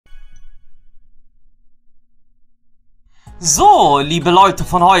So, liebe Leute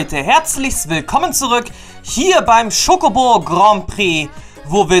von heute, herzlich willkommen zurück hier beim Chocobo Grand Prix,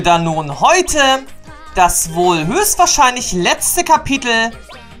 wo wir dann nun heute das wohl höchstwahrscheinlich letzte Kapitel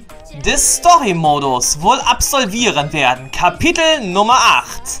des Story-Modus wohl absolvieren werden. Kapitel Nummer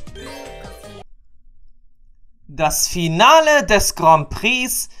 8. Das Finale des Grand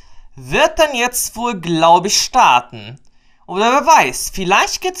Prix wird dann jetzt wohl, glaube ich, starten. Oder wer weiß,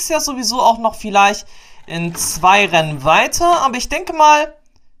 vielleicht geht es ja sowieso auch noch vielleicht in 2 Rennen weiter, aber ich denke mal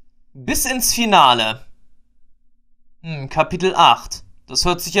bis ins Finale. Kapitel 8. Das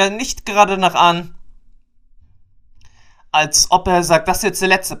hört sich ja nicht gerade nach an, als ob er sagt, dass jetzt der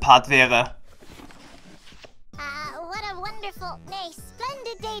letzte Part wäre. What a wonderful, nay,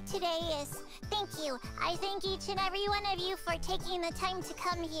 splendid day today is. Thank you. I thank each and every one of you for taking the time to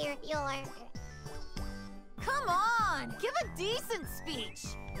come here. Come on, give a decent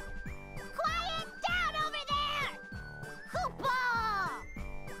speech. Quiet down over there! Hoopa!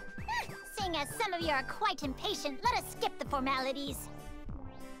 Seeing as some of you are quite impatient, let us skip the formalities.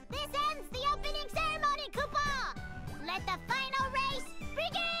 This ends the opening ceremony, Koopa! Let the final race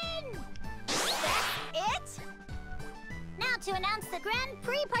begin! That's it? Now to announce the Grand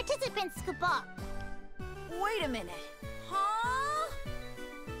Prix participants, Koopa. Wait a minute. Huh?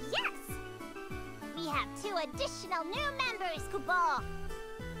 Yes! We have 2 additional new members, Koopa.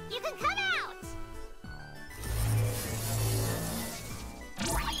 You can come out!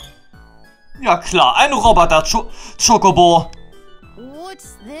 Ja klar, ein Roboter Chocobo.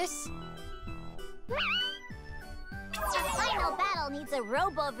 What's this? The final battle needs a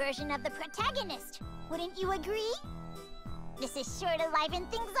robo version of the protagonist. Wouldn't you agree? This is sure to liven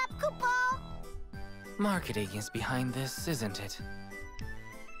things up, Koopa. Marketing is behind this, isn't it?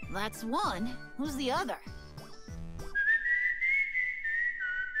 That's one. Who's the other?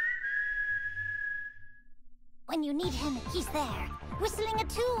 When you need him, he's there. Whistling a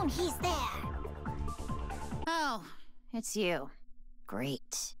tune, he's there. Oh, it's you.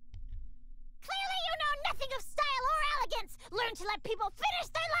 Great. Clearly you know nothing of style or elegance. Learn to let people finish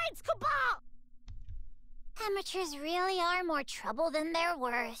their lines, Koopa! Amateurs really are more trouble than they're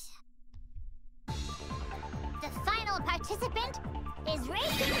worth. The final participant is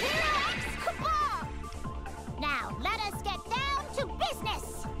Racing Hero X Koopa! Now, let us get down to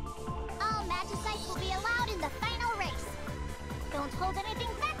business! All magicites will be allowed in the final race. Don't hold anything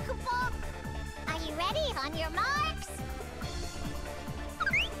back, Koopa! Are you ready? On your marks?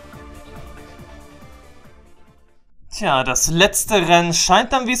 Tja, das letzte Rennen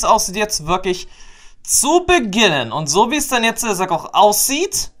scheint dann, wie es aussieht, jetzt wirklich zu beginnen. Und so wie es dann jetzt, sag auch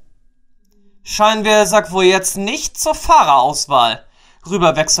aussieht, scheinen wir, sag wohl jetzt nicht zur Fahrerauswahl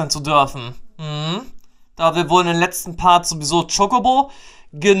rüberwechseln zu dürfen. Da wir wohl in den letzten Part sowieso Chocobo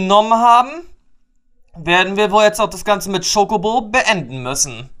genommen haben, werden wir wohl jetzt auch das Ganze mit Chocobo beenden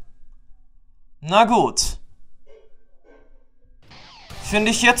müssen. Na gut.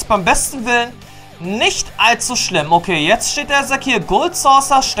 Finde ich jetzt beim besten Willen nicht allzu schlimm. Okay, jetzt steht der Sack hier Gold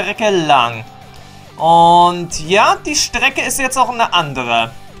Saucer Strecke lang. Und ja, die Strecke ist jetzt auch eine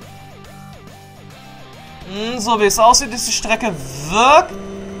andere. So wie es aussieht, ist die Strecke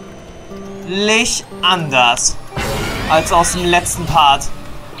wirklich anders als aus dem letzten Part.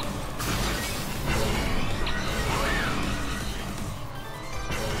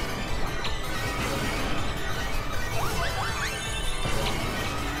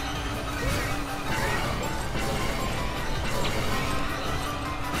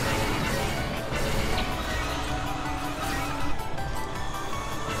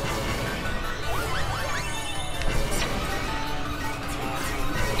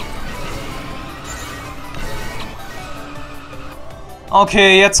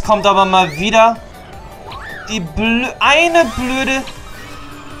 Okay, jetzt kommt aber mal wieder die eine blöde...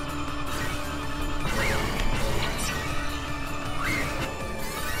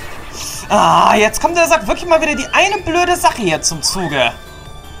 jetzt kommt der Sack wirklich mal wieder die eine blöde Sache hier zum Zuge.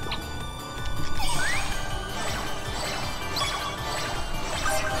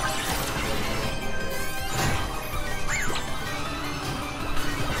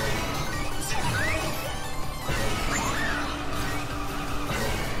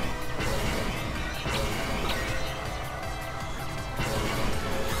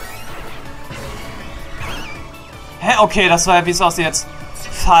 Hä? Okay, das war ja, wie es aussieht, jetzt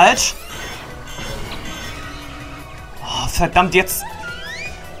falsch. Oh, verdammt, jetzt...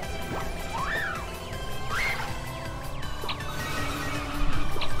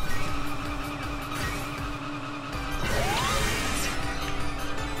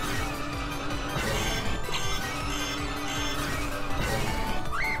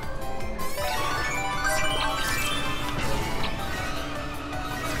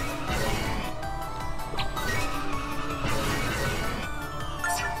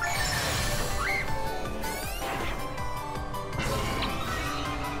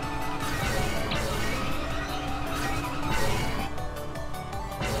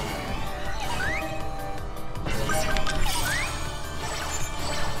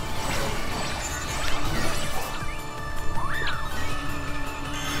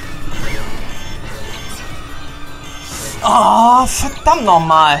 Oh, verdammt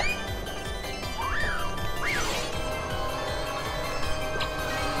nochmal.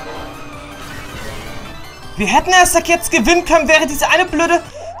 Wir hätten erst jetzt gewinnen können, wäre diese eine blöde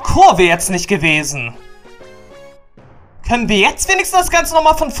Kurve jetzt nicht gewesen. Können wir jetzt wenigstens das Ganze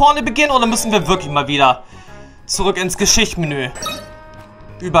nochmal von vorne beginnen oder müssen wir wirklich mal wieder zurück ins Geschichtsmenü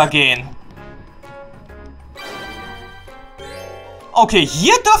übergehen? Okay,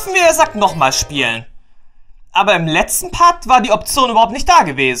 hier dürfen wir, er sagt, nochmal spielen. Aber im letzten Part war die Option überhaupt nicht da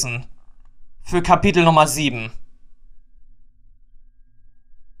gewesen. Für Kapitel Nummer 7.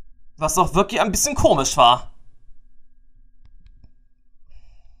 Was doch wirklich ein bisschen komisch war.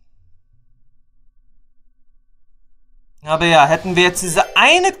 Aber ja, hätten wir jetzt diese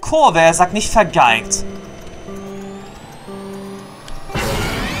eine Kurve, er sagt, nicht vergeigt.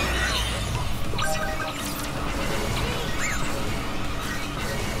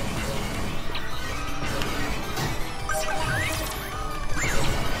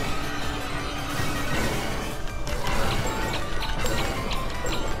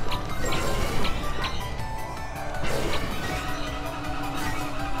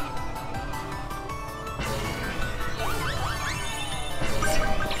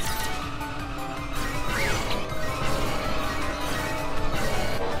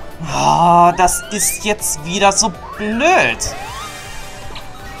 Oh, das ist jetzt wieder so blöd.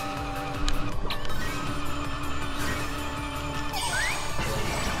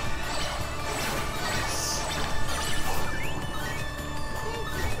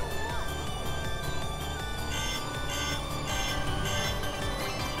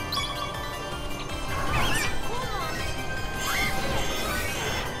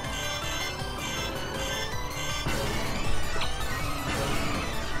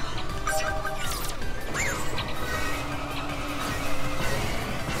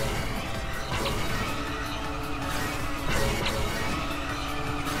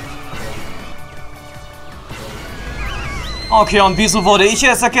 Okay, und wieso wurde ich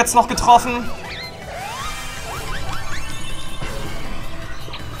jetzt noch getroffen?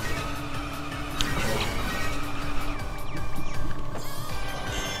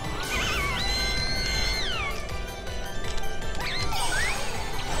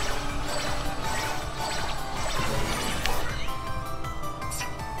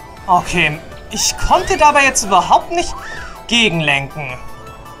 Okay, ich konnte dabei jetzt überhaupt nicht gegenlenken.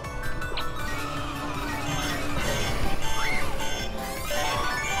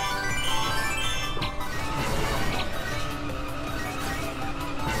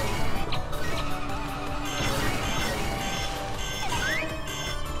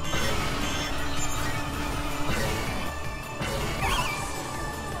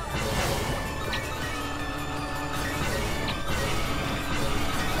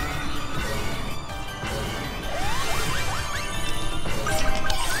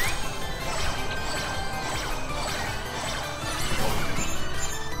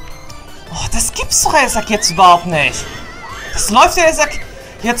 Das gibt's doch, Isaac, jetzt überhaupt nicht. Das läuft ja, Isaac,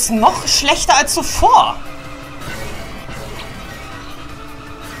 jetzt noch schlechter als zuvor.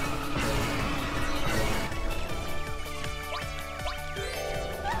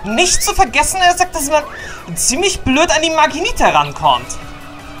 Nicht zu vergessen, er sagt, dass man ziemlich blöd an die Magnete herankommt.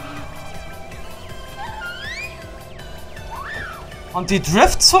 Und die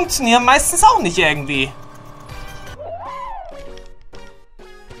Drifts funktionieren meistens auch nicht irgendwie.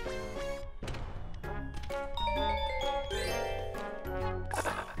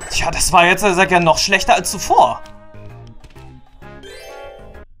 Tja, das war jetzt, ja noch schlechter als zuvor.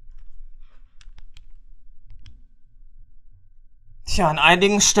 Tja, an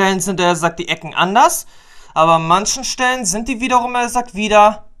einigen Stellen sind, er sagt, die Ecken anders. Aber an manchen Stellen sind die wiederum, er sagt,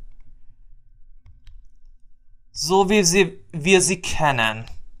 wieder so, wie wir sie kennen.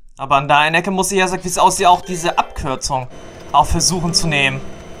 Aber an der einen Ecke muss ich, er sagt, wie es aussieht, auch diese Abkürzung auch versuchen zu nehmen.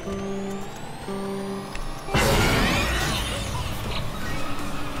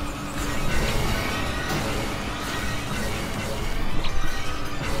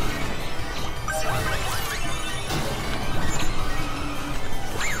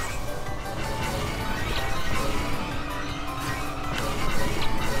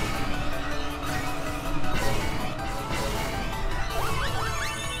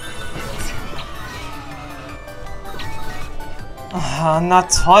 Ah, na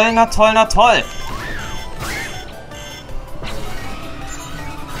toll, na toll, na toll.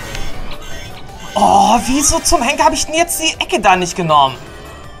 Oh, wieso zum Henker habe ich denn jetzt die Ecke da nicht genommen?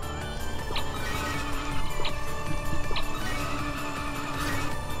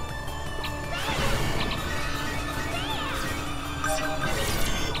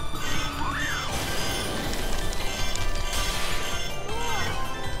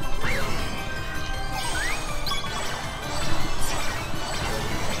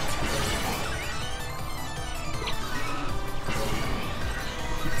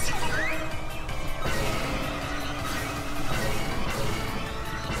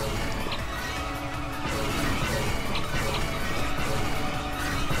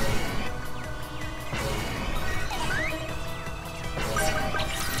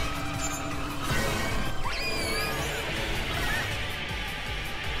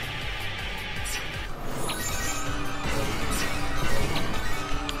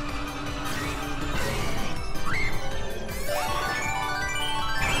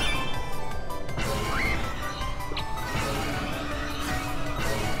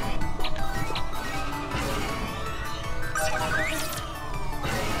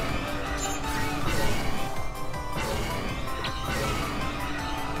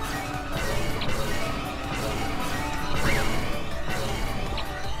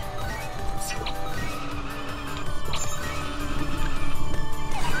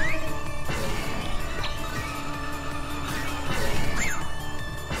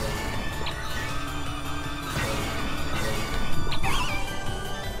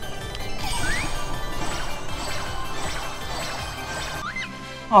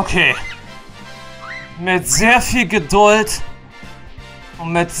 Okay. Mit sehr viel Geduld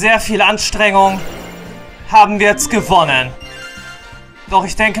und mit sehr viel Anstrengung haben wir jetzt gewonnen. Doch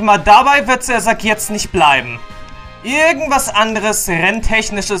ich denke mal, dabei wird der Sack jetzt nicht bleiben. Irgendwas anderes,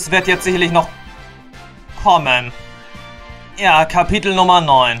 Renntechnisches, wird jetzt sicherlich noch kommen. Ja, Kapitel Nummer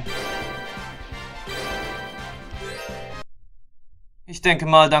 9. Ich denke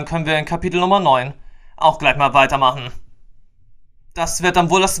mal, dann können wir in Kapitel Nummer 9 auch gleich mal weitermachen. Das wird dann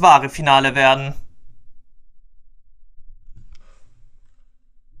wohl das wahre Finale werden.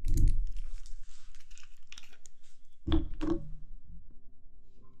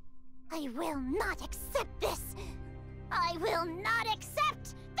 I will not accept this! I will not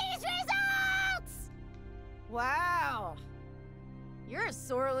accept these results! Wow. You're a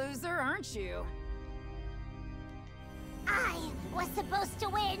sore loser, aren't you? I was supposed to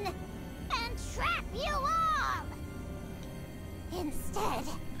win and trap you all! Instead,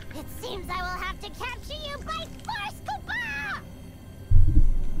 it seems I will have to capture you by force, Koopa!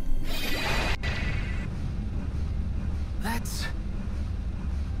 That's...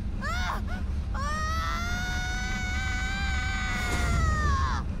 Ah!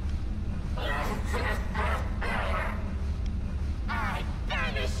 Ah! I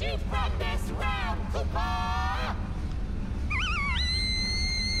banish you from this realm, Koopa!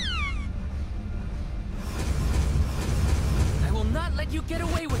 I will not let you get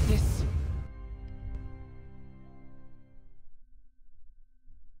away with this!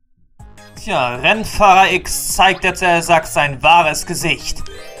 Tja, Rennfahrer X zeigt jetzt, sagt, sein wahres Gesicht.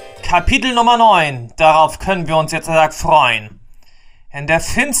 Kapitel Nummer 9. Darauf können wir uns jetzt freuen. In der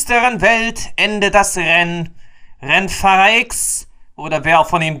finsteren Welt endet das Rennen. Rennfahrer X, oder wer auch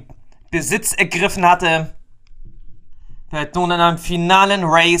von ihm Besitz ergriffen hatte, wird nun in einem finalen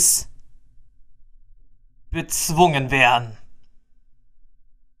Race bezwungen werden.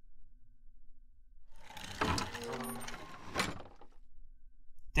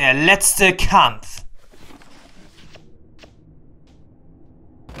 Der letzte Kampf.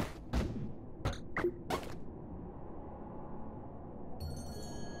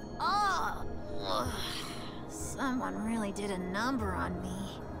 Oh, someone really did a number on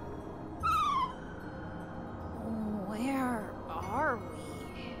me. Where are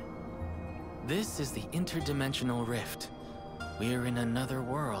we? This is the interdimensional rift. We're in another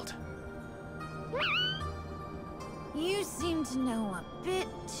world. You seem to know a bit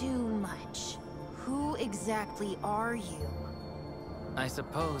too much. Who exactly are you? I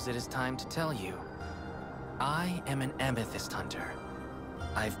suppose it is time to tell you. I am an amethyst hunter.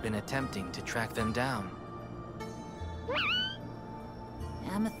 I've been attempting to track them down.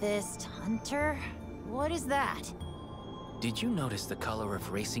 Amethyst Hunter? What is that? Did you notice the color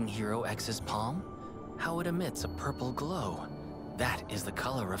of Racing Hero X's palm? How it emits a purple glow. That is the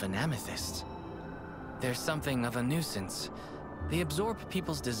color of an amethyst. They're something of a nuisance. They absorb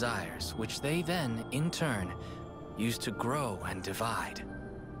people's desires, which they then, in turn, use to grow and divide.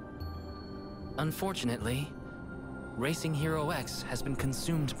 Unfortunately, Racing Hero X has been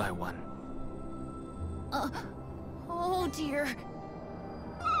consumed by one. Oh dear.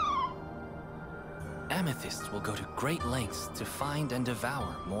 Amethysts will go to great lengths to find and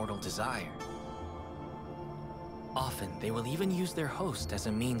devour mortal desire. Often, they will even use their host as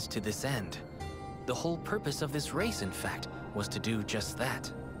a means to this end. The whole purpose of this race, in fact, was to do just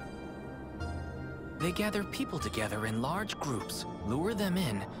that. They gather people together in large groups, lure them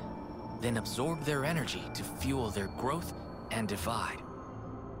in, then absorb their energy to fuel their growth and divide.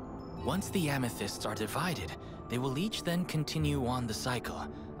 Once the amethysts are divided, they will each then continue on the cycle,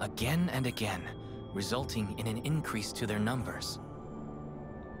 again and again, resulting in an increase to their numbers.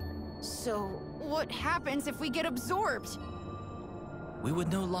 So, what happens if we get absorbed? We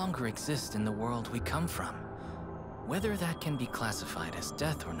would no longer exist in the world we come from. Whether that can be classified as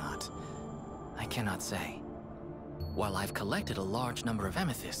death or not, I cannot say. While I've collected a large number of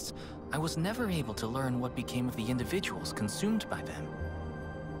amethysts, I was never able to learn what became of the individuals consumed by them.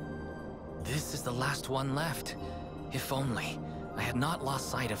 This is the last one left. If only I had not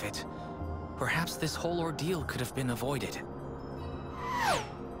lost sight of it. Perhaps this whole ordeal could have been avoided.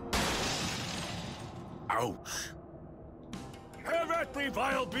 Ouch! Have at me,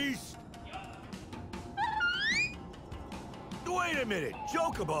 vile beast! Wait a minute,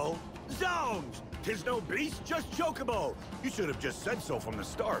 Chocobo? Zounds! 'Tis no beast, just Chocobo! You should have just said so from the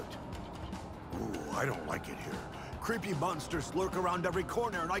start. Ooh, I don't like it here. Creepy monsters lurk around every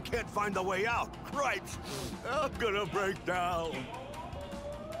corner and I can't find the way out. Cripes! I'm gonna break down.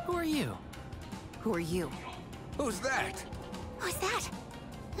 Who are you? Who are you? Who's that? Who's that?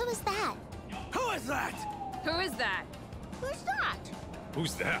 Who is that? Who is that? Who is that? Who's that?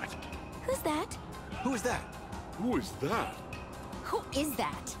 Who's that? Who's that? Who is that? Who is that? Who is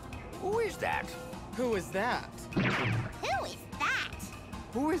that? Who is that? Who is that? Who is that?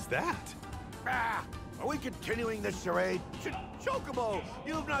 Who is that? Ah, are we continuing this charade? Chocobo,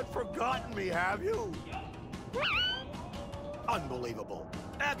 you've not forgotten me, have you? Unbelievable.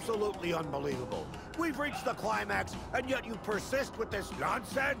 Absolutely unbelievable. We've reached the climax, and yet you persist with this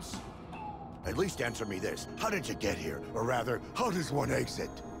nonsense? At least answer me this. How did you get here? Or rather, how does one exit?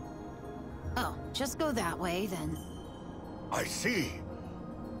 Oh, just go that way, then. I see.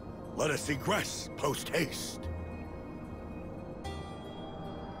 Let us egress post-haste.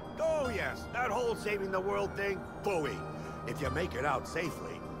 Oh yes, that whole saving the world thing, phooey. If you make it out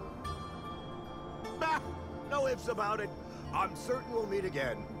safely. Bah, no ifs about it. I'm certain we'll meet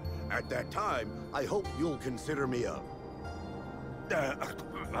again. At that time, I hope you'll consider me a...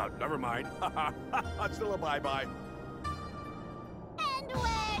 never mind. Still a bye-bye. And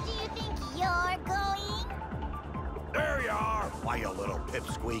where do you think you're going? There you are, why you little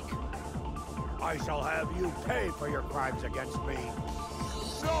pipsqueak. I shall have you pay for your crimes against me.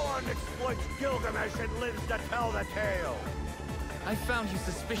 No one exploits Gilgamesh and lives to tell the tale. I found you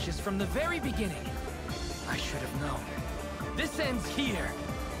suspicious from the very beginning. I should have known. This ends here.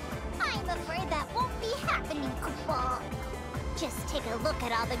 I'm afraid that won't be happening, Chocobo. Just take a look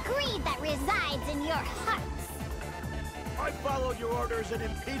at all the greed that resides in your hearts. I followed your orders and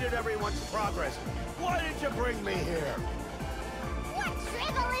impeded everyone's progress. Why did you bring me here? What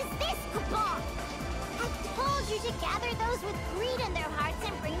drivel is this, Chocobo? I told you to gather those with greed in their hearts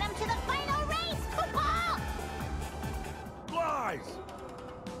and bring them to the final race, Chocobo! Lies!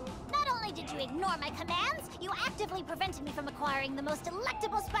 Not only did you ignore my commands, you actively prevented me from acquiring the most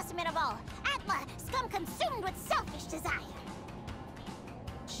delectable specimen of all, Atla, scum consumed with selfish desire.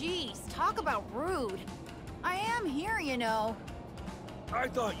 Jeez, talk about rude. I am here, you know. I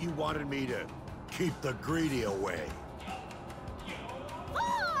thought you wanted me to keep the greedy away.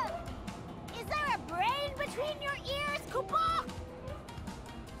 Fool! Is there a brain between your ears, Chocobo?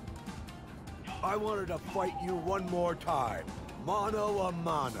 I wanted to fight you one more time. Mano a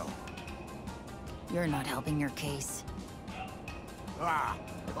mano. You're not helping your case. Ah,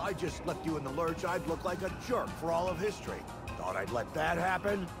 if I just left you in the lurch, I'd look like a jerk for all of history. Thought I'd let that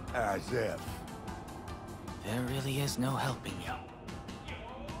happen? As if. There really is no helping you.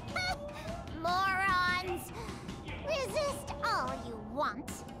 Morons! Resist all you want.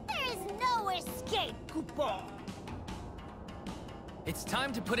 There is no escape, Chocobo. It's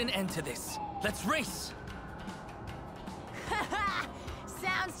time to put an end to this. Let's race!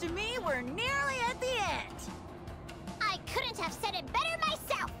 Sounds to me we're nearly at the end. I couldn't have said it better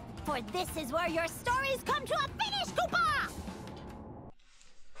myself, for this is where your stories come to a finish, Chocobo!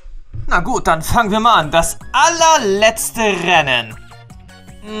 Na gut, dann fangen wir mal an. Das allerletzte Rennen.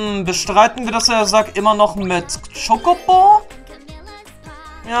 Bestreiten wir das, er sagt, immer noch mit Chocobo?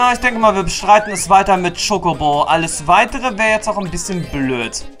 Ja, ich denke mal, wir bestreiten es weiter mit Chocobo. Alles Weitere wäre jetzt auch ein bisschen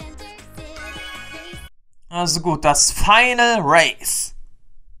blöd. Also gut, das Final Race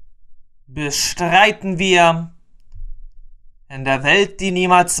bestreiten wir in der Welt, die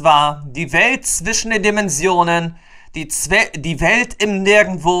niemals war. Die Welt zwischen den Dimensionen. Die Welt im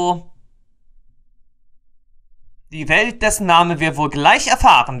Nirgendwo. Die Welt, dessen Name wir wohl gleich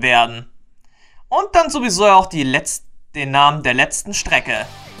erfahren werden. Und dann sowieso auch den Namen der letzten Strecke.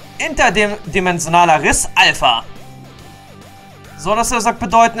 Interdimensionaler Riss Alpha. Soll das ja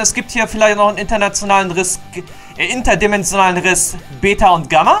bedeuten, es gibt hier vielleicht noch einen interdimensionalen Riss Beta und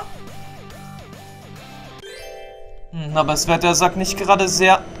Gamma? Aber es wird, er sagt, nicht gerade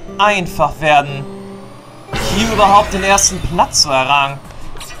sehr einfach werden, hier überhaupt den ersten Platz zu erlangen.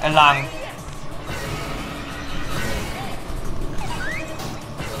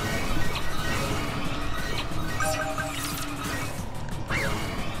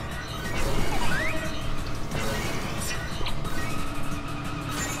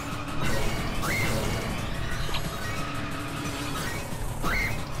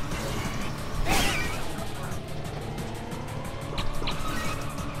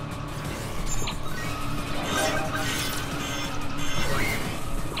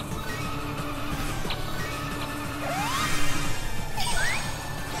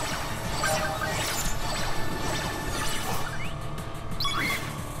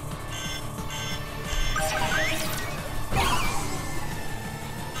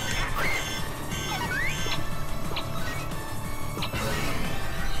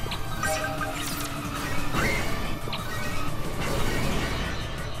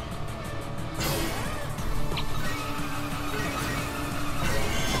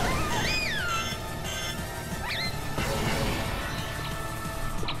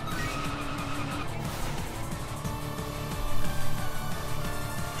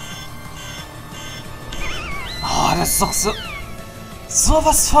 das ist doch so...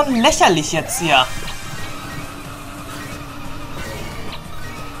 sowas von lächerlich jetzt hier.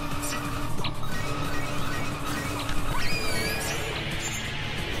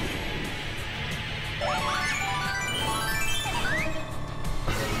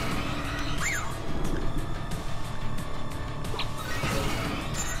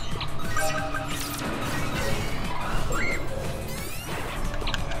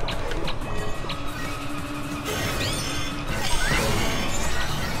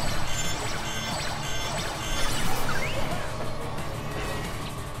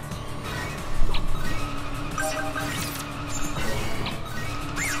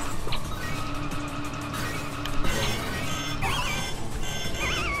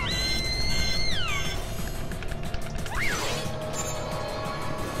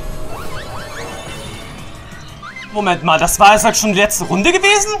 Moment mal, das war jetzt schon die letzte Runde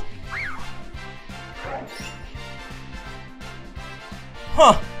gewesen?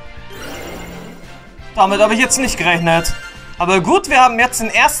 Huh. Damit habe ich jetzt nicht gerechnet. Aber gut, wir haben jetzt den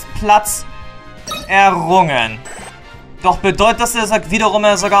ersten Platz errungen. Doch bedeutet das wiederum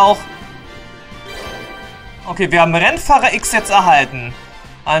sogar auch... Okay, wir haben Rennfahrer X jetzt erhalten.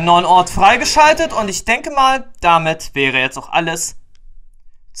 Einen neuen Ort freigeschaltet und ich denke mal, damit wäre jetzt auch alles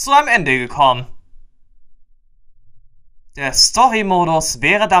zu einem Ende gekommen. Der Story-Modus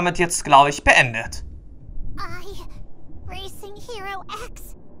wäre damit jetzt, glaube ich, beendet. Racing Hero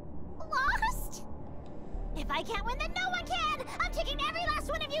X, lost? If I can't win, then no one can! I'm taking every last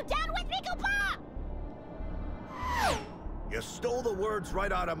one of you down with me, Koopa! You stole the words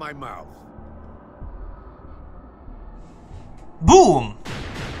right out of my mouth. Boom!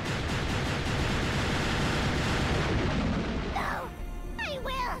 No, I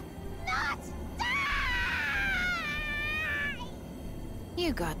will not die!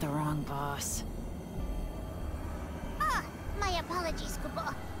 You got the wrong boss. My apologies,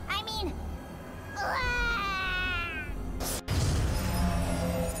 Koopa. I mean...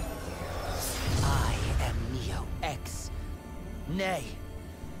 I am Neo X. Nay,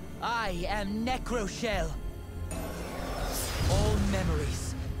 I am Necroshell. All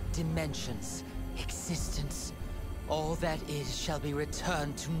memories, dimensions, existence, all that is shall be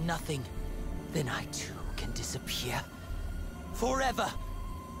returned to nothing. Then I too can disappear. Forever!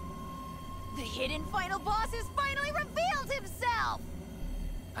 The hidden final boss has finally revealed himself!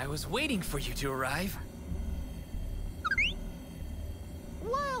 I was waiting for you to arrive.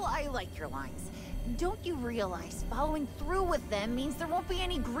 While I like your lines, don't you realize following through with them means there won't be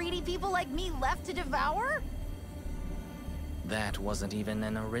any greedy people like me left to devour? That wasn't even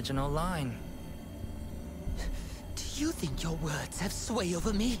an original line. Do you think your words have sway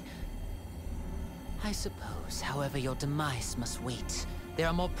over me? I suppose, however, your demise must wait. There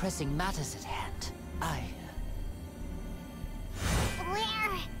are more pressing matters at hand. Where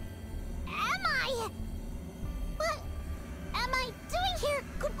am I? What am I doing here,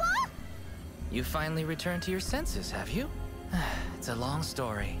 Koopa? You finally returned to your senses, have you? It's a long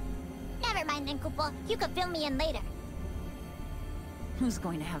story. Never mind then, Koopa. You could fill me in later. Who's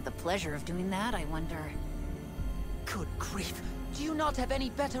going to have the pleasure of doing that, I wonder? Good grief. Do you not have any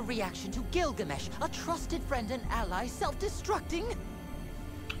better reaction to Gilgamesh, a trusted friend and ally, self-destructing?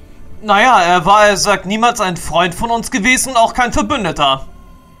 Naja, er sagt, niemals ein Freund von uns gewesen und auch kein Verbündeter.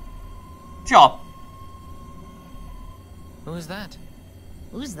 Tja. Who is that?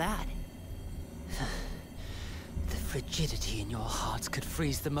 Who's that? The frigidity in your hearts could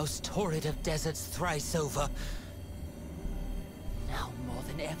freeze the most torrid of deserts thrice over. Now more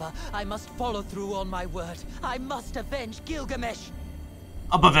than ever, I must follow through on my word. I must avenge Gilgamesh.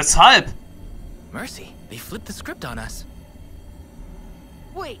 Aber weshalb? Mercy, they flipped the script on us.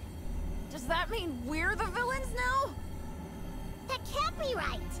 Wait, does that mean we're the villains now? That can't be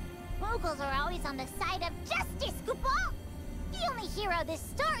right. Moguls are always on the side of justice, Koopa. The only hero this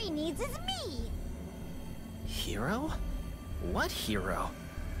story needs is me. Hero? What hero?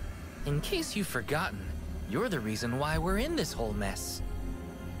 In case you've forgotten, you're the reason why we're in this whole mess.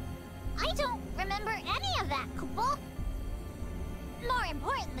 I don't remember any of that, Koopa. More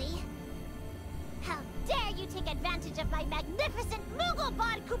importantly, how dare you take advantage of my magnificent Moogle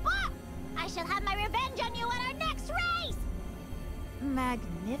bod, Koopa! I shall have my revenge on you at our next race!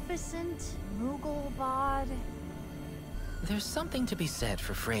 Magnificent Moogle bod. There's something to be said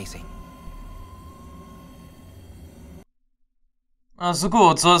for phrasing. Also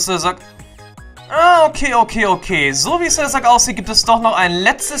gut, so ist der Sack. Okay. So wie es der Sack aussieht, gibt es doch noch ein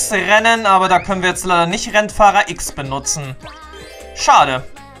letztes Rennen, aber da können wir jetzt leider nicht Rennfahrer X benutzen. Schade.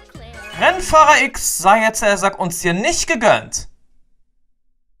 Rennfahrer X sei jetzt der Sack uns hier nicht gegönnt.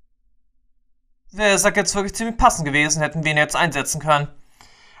 Wäre, sag jetzt, wirklich ziemlich passend gewesen, hätten wir ihn jetzt einsetzen können.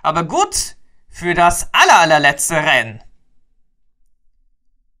 Aber gut, für das allerletzte Rennen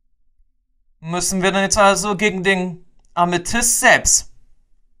müssen wir dann jetzt also gegen den Amethyst selbst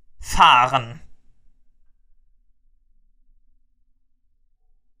fahren.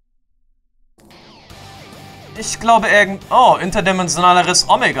 Ich glaube oh, interdimensionaler Riss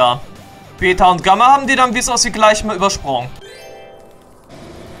Omega. Beta und Gamma haben die dann, wie es aussieht, gleich mal übersprungen.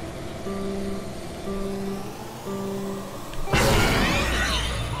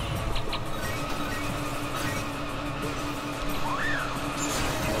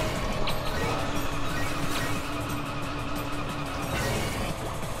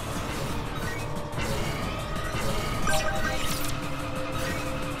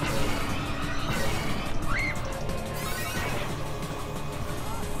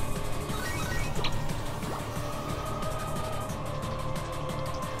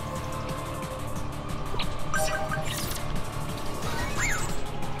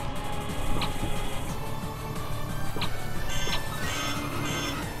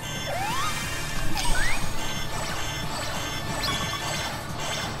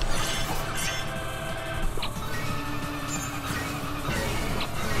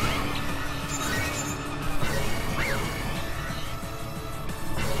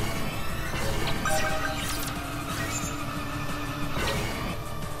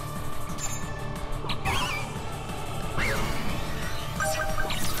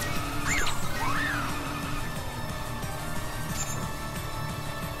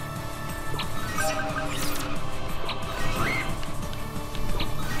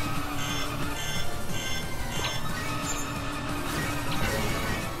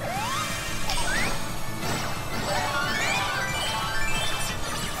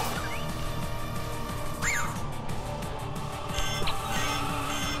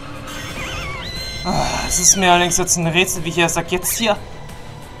 Es ist mir allerdings jetzt ein Rätsel, wie ich jetzt hier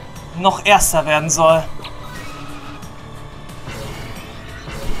noch Erster werden soll.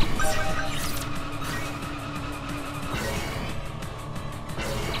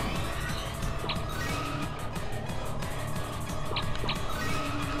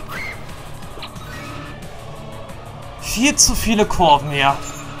 Viel zu viele Kurven hier.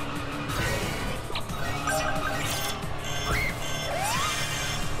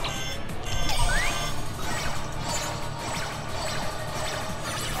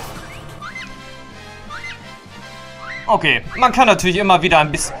 Okay, man kann natürlich immer wieder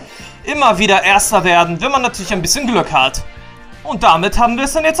Erster werden, wenn man natürlich ein bisschen Glück hat. Und damit haben wir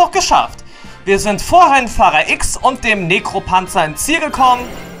es dann jetzt auch geschafft. Wir sind vor Rennfahrer X und dem Nekropanzer ins Ziel gekommen.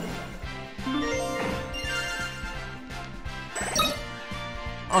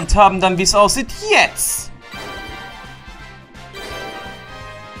 Und haben dann, wie es aussieht, jetzt.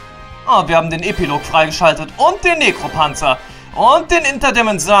 Oh, wir haben den Epilog freigeschaltet und den Nekropanzer und den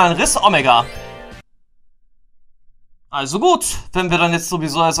interdimensionalen Riss Omega. Also gut, wenn wir dann jetzt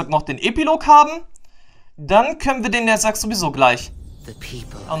sowieso noch den Epilog haben, dann können wir den sowieso gleich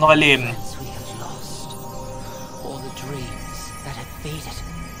auch noch erleben.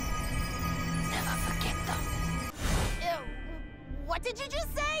 What did you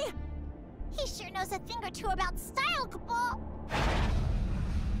just say? He sure knows a thing or two about style, Chocobo.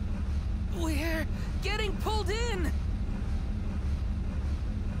 We're getting pulled in.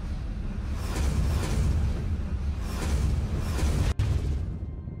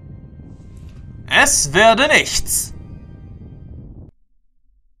 Es werde nichts.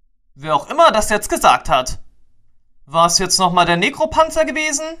 Wer auch immer das jetzt gesagt hat. War es jetzt nochmal der Nekropanzer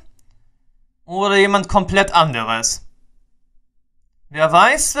gewesen? Oder jemand komplett anderes? Wer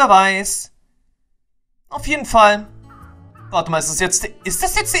weiß, wer weiß. Auf jeden Fall. Warte mal, ist das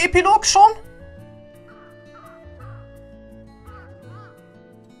jetzt der Epilog schon?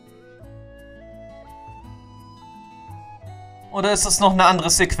 Oder ist das noch eine andere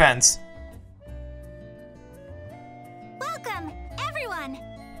Sequenz? Welcome, everyone.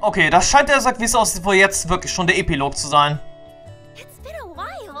 Okay, das scheint wie es aussieht, wohl jetzt wirklich schon der Epilog zu sein. It's been a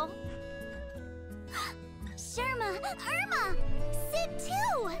while. Sherma, Irma, Sid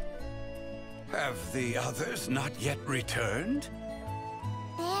too. Have the others not yet returned?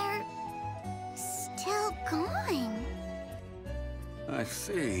 They're still going. I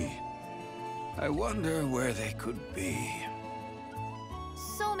see. I wonder where they could be.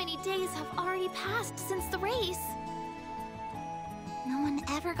 So many days have already passed since the race. No one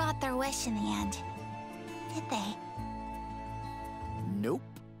ever got their wish in the end, did they? Nope.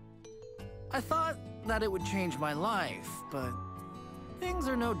 I thought that it would change my life, but things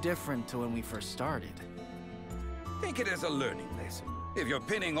are no different to when we first started. Take it as a learning lesson. If you're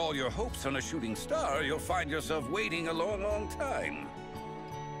pinning all your hopes on a shooting star, you'll find yourself waiting a long, long time.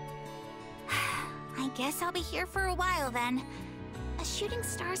 I guess I'll be here for a while then. A shooting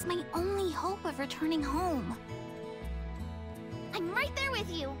star's my only hope of returning home. I'm right there with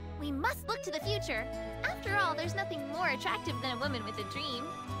you. We must look to the future. After all, there's nothing more attractive than a woman with a dream.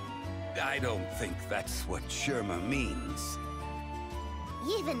 I don't think that's what Sherma means.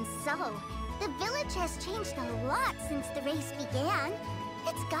 Even so, the village has changed a lot since the race began.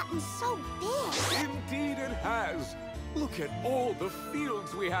 It's gotten so big. Indeed it has. Look at all the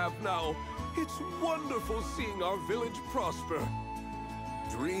fields we have now. It's wonderful seeing our village prosper.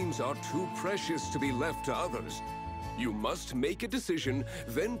 Dreams are too precious to be left to others. You must make a decision,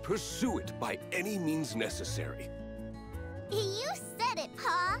 then pursue it by any means necessary. You said it,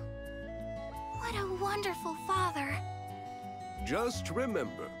 Pa. What a wonderful father. Just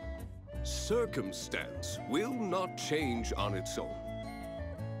remember, circumstance will not change on its own.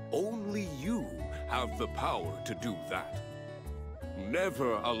 Only you have the power to do that.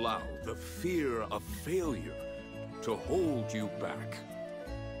 Never allow the fear of failure to hold you back.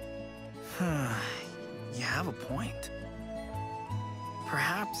 You have a point.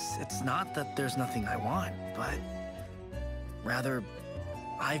 Perhaps it's not that there's nothing I want, but rather,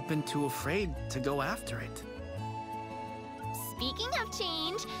 I've been too afraid to go after it. Speaking of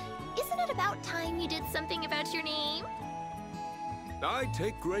change, isn't it about time you did something about your name? I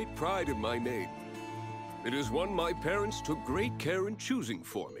take great pride in my name. It is one my parents took great care in choosing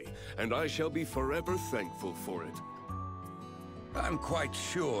for me, and I shall be forever thankful for it. I'm quite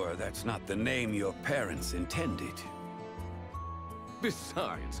sure that's not the name your parents intended.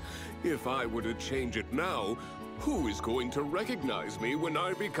 Besides, if I were to change it now, who is going to recognize me when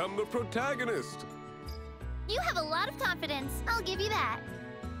I become the protagonist? You have a lot of confidence, I'll give you that.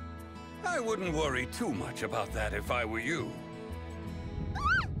 I wouldn't worry too much about that if I were you.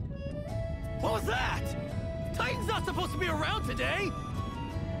 What was that? Titan's not supposed to be around today!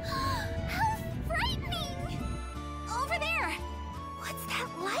 How frightening! Over there! What's that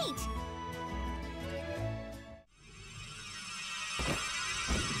light?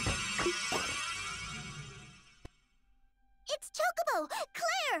 It's Chocobo,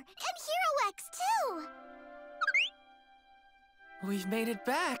 Claire, and Hero X too! We've made it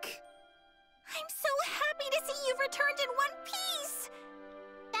back. I'm so happy to see you've returned in one piece!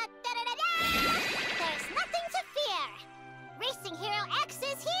 Da-da-da-da-da! There's nothing to fear! Racing Hero X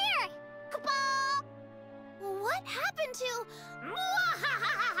is here! Kupo! What happened to...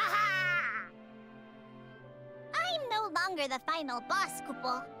 I'm no longer the final boss,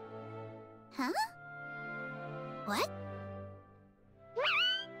 Kupo. Huh? What?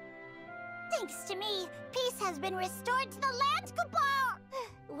 Thanks to me, peace has been restored to the land, Kupo!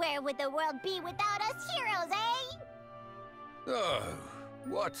 Where would the world be without us heroes, eh?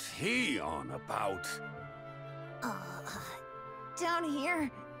 What's he on about? Down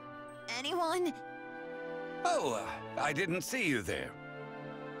here. Anyone? Oh, I didn't see you there.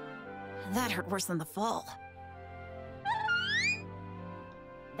 That hurt worse than the fall.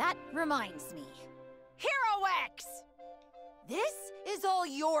 That reminds me. Hero X! This is all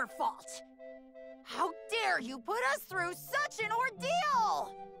your fault. How dare you put us through such an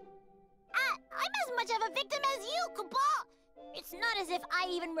ordeal! I'm as much of a victim as you, Kupo! It's not as if I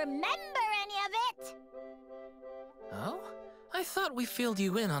even remember any of it! Oh? I thought we filled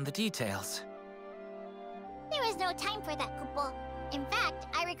you in on the details. There is no time for that, Kupo. In fact,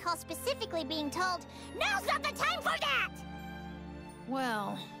 I recall specifically being told, now's not the time for that!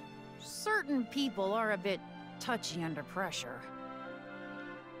 Well, certain people are a bit touchy under pressure.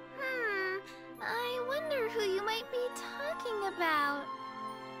 I wonder who you might be talking about.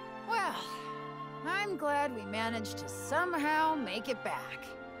 Well, I'm glad we managed to somehow make it back.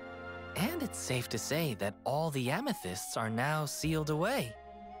 And it's safe to say that all the amethysts are now sealed away.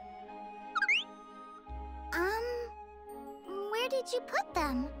 Where did you put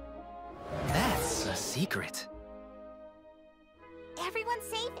them? That's a secret. Everyone's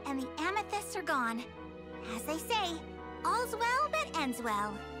safe and the amethysts are gone. As they say, all's well that ends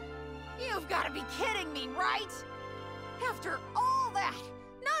well. You've got to be kidding me, right? After all that,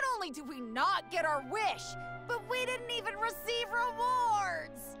 not only did we not get our wish, but we didn't even receive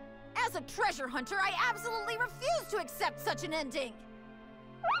rewards! As a treasure hunter, I absolutely refuse to accept such an ending!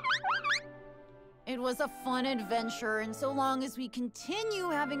 It was a fun adventure, and so long as we continue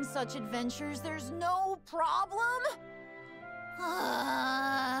having such adventures, there's no problem?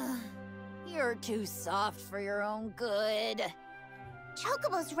 You're too soft for your own good.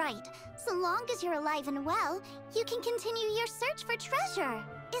 Chocobo's right. So long as you're alive and well, you can continue your search for treasure.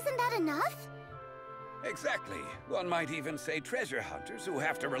 Isn't that enough? Exactly. One might even say treasure hunters who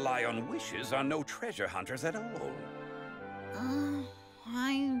have to rely on wishes are no treasure hunters at all.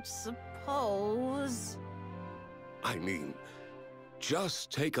 I suppose. I mean,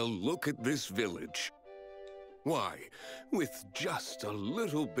 just take a look at this village. Why, with just a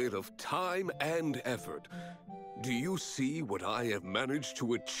little bit of time and effort, do you see what I have managed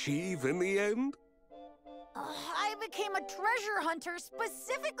to achieve in the end? I became a treasure hunter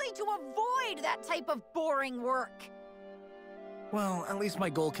specifically to avoid that type of boring work. Well, at least my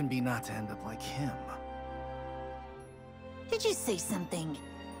goal can be not to end up like him. Did you say something?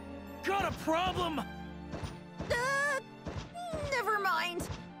 Got a problem? Never mind.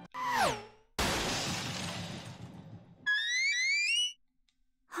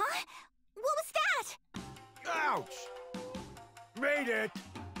 Huh? What was that? Ouch! Made it!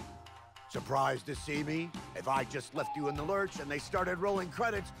 Surprised to see me? If I just left you in the lurch and they started rolling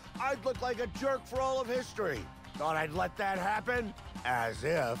credits, I'd look like a jerk for all of history. Thought I'd let that happen? As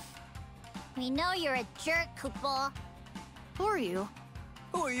if. We know you're a jerk, Koopa. Who are you?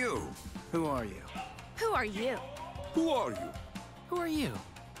 Who are you? Who are you? Who are you? Who are you? Who are you?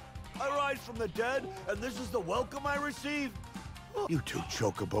 I rise from the dead, and this is the welcome I receive? You two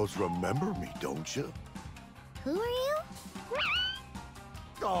chocobos remember me, don't you? Who are you?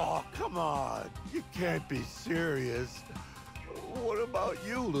 Oh, come on. You can't be serious. What about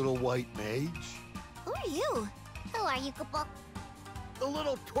you, little white mage? Who are you? Who are you, Koopa? The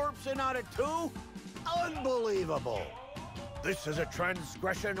little twerp's in on it too? Unbelievable! This is a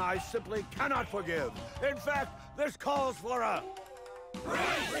transgression I simply cannot forgive. In fact, this calls for a...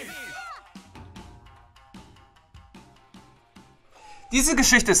 Diese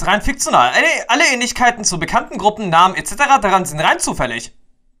Geschichte ist rein fiktional. Alle Ähnlichkeiten zu bekannten Gruppen, Namen etc. daran sind rein zufällig.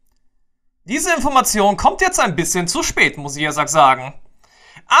 Diese Information kommt jetzt ein bisschen zu spät, muss ich ja sagen.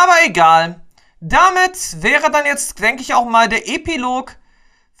 Aber egal. Damit wäre dann jetzt, denke ich, auch mal der Epilog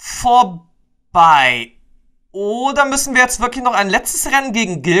vorbei. Oder müssen wir jetzt wirklich noch ein letztes Rennen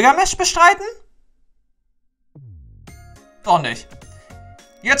gegen Gilgamesh bestreiten? Doch nicht.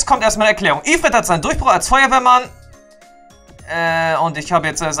 Jetzt kommt erstmal eine Erklärung. Ifrit hat seinen Durchbruch als Feuerwehrmann. Und ich habe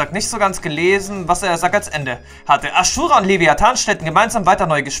jetzt, nicht so ganz gelesen, was er als Ende hatte. Ashura und Leviathan stellten gemeinsam weiter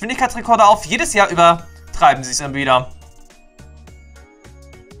neue Geschwindigkeitsrekorde auf. Jedes Jahr übertreiben sie es dann wieder.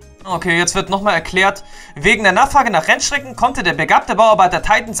 Okay, jetzt wird nochmal erklärt. Wegen der Nachfrage nach Rennstrecken konnte der begabte Bauarbeiter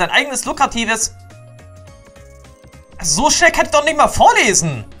Titan sein eigenes lukratives... So schnell kann ich doch nicht mal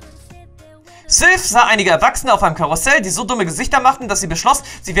vorlesen. Sylph sah einige Erwachsene auf einem Karussell, die so dumme Gesichter machten, dass sie beschloss,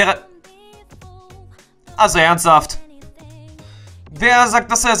 sie wäre... Also ernsthaft. Wer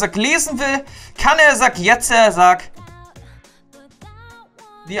sagt, dass er lesen will, kann jetzt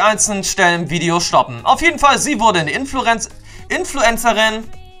die einzelnen Stellen im Video stoppen. Auf jeden Fall, sie wurde eine Influencerin.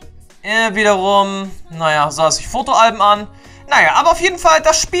 Wiederum, naja, sah sich Fotoalben an. Naja, aber auf jeden Fall,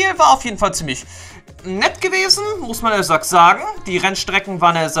 das Spiel war auf jeden Fall ziemlich nett gewesen, muss man sagen. Die Rennstrecken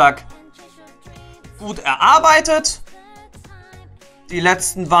waren gut erarbeitet. Die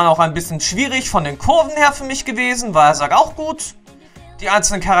letzten waren auch ein bisschen schwierig von den Kurven her für mich gewesen, war auch gut. Die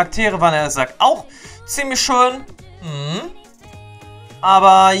einzelnen Charaktere waren auch ziemlich schön.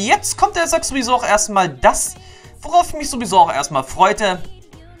 Aber jetzt kommt sowieso auch erstmal das, worauf ich mich sowieso auch erstmal freute.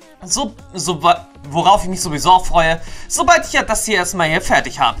 Worauf ich mich sowieso auch freue, sobald ich ja das hier erstmal hier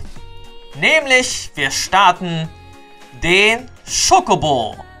fertig habe. Nämlich, wir starten den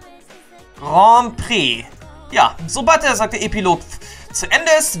Chocobo Grand Prix. Ja, sobald der Epilog zu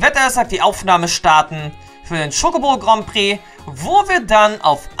Ende ist, wird die Aufnahme starten für den Chocobo Grand Prix, wo wir dann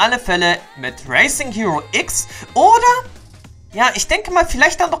auf alle Fälle mit Racing Hero X oder, ja, ich denke mal,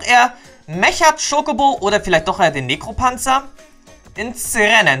 vielleicht dann doch eher Mecha Chocobo oder vielleicht doch eher den Necropanzer ins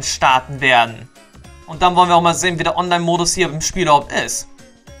Rennen starten werden. Und dann wollen wir auch mal sehen, wie der Online-Modus hier im Spiel überhaupt ist.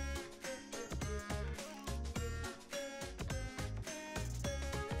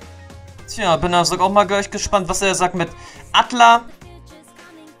 Tja, bin auch mal gleich gespannt, was er sagt mit Atla,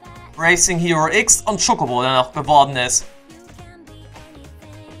 Racing Hero X und Chocobo dann auch geworden ist.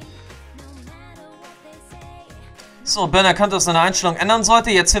 So, Ben erkannte, dass seine Einstellung ändern sollte.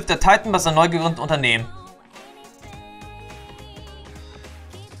 Jetzt hilft der Titan bei seinem neu gegründeten Unternehmen.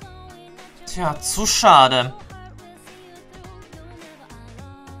 Tja, zu schade.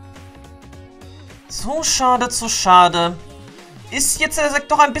 Zu schade, zu schade. Ist jetzt,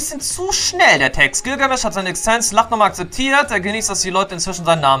 doch ein bisschen zu schnell, der Text. Gilgamesh hat seine Existenz nochmal akzeptiert. Er genießt, dass die Leute inzwischen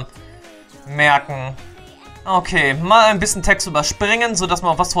seinen Namen merken. Okay, mal ein bisschen Text überspringen, sodass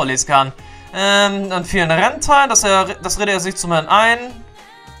man auch was vorlesen kann. An vielen Rennteilen, das redet er sich zum Hören ein.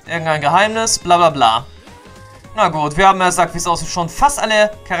 Irgendein Geheimnis, bla bla bla. Na gut, wir haben wie es aussieht, schon fast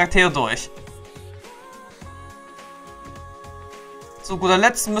alle Charaktere durch. Zu guter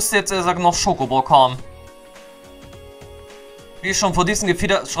Letzt müsste jetzt noch Chocobo kommen. Wie schon vor diesem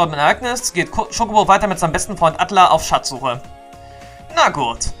gefiederstreuten Ereignis geht Chocobo weiter mit seinem besten Freund Adler auf Schatzsuche. Na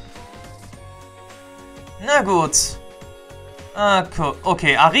gut. Na gut.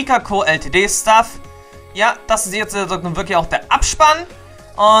 Okay, Arika Co. LTD Stuff. Ja, das ist jetzt nun wirklich auch der Abspann.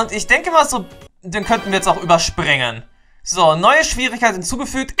 Und ich denke mal, so, den könnten wir jetzt auch überspringen. So, neue Schwierigkeit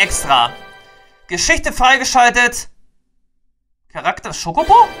hinzugefügt, extra. Geschichte freigeschaltet. Charakter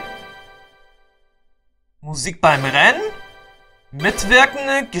Chocobo? Musik beim Rennen?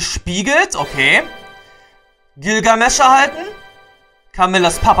 Mitwirkende gespiegelt, okay. Gilgamesh erhalten.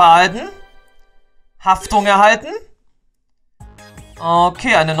 Camillas Papa erhalten. Haftung erhalten.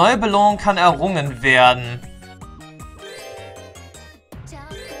 Okay, eine neue Belohnung kann errungen werden.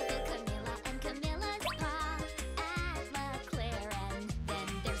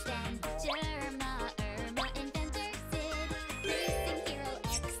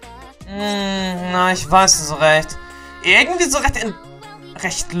 Na, ich weiß nicht so recht. Irgendwie so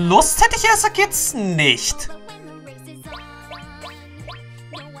recht Lust hätte ich erst jetzt nicht.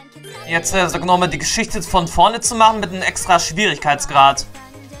 Jetzt nochmal die Geschichte von vorne zu machen mit einem extra Schwierigkeitsgrad.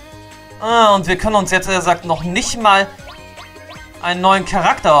 Und wir können uns jetzt noch nicht mal einen neuen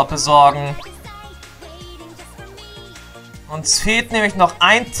Charakter besorgen. Uns fehlt nämlich noch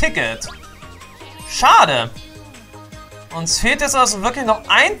ein Ticket. Schade. Uns fehlt jetzt also wirklich noch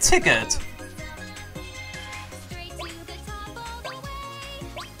ein Ticket.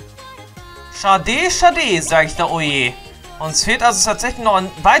 Schade, schade, sage ich da, oje. Uns fehlt also tatsächlich noch ein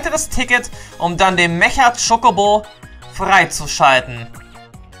weiteres Ticket, um dann den Mecha Chocobo freizuschalten.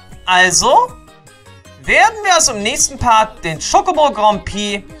 Also werden wir also im nächsten Part den Chocobo Grand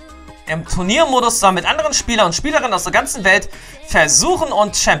Prix im Turniermodus zusammen mit anderen Spielern und Spielerinnen aus der ganzen Welt versuchen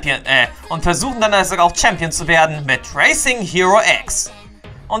und versuchen dann auch Champion zu werden mit Racing Hero X.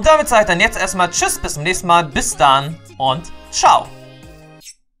 Und damit sage ich dann jetzt erstmal Tschüss, bis zum nächsten Mal, bis dann und ciao.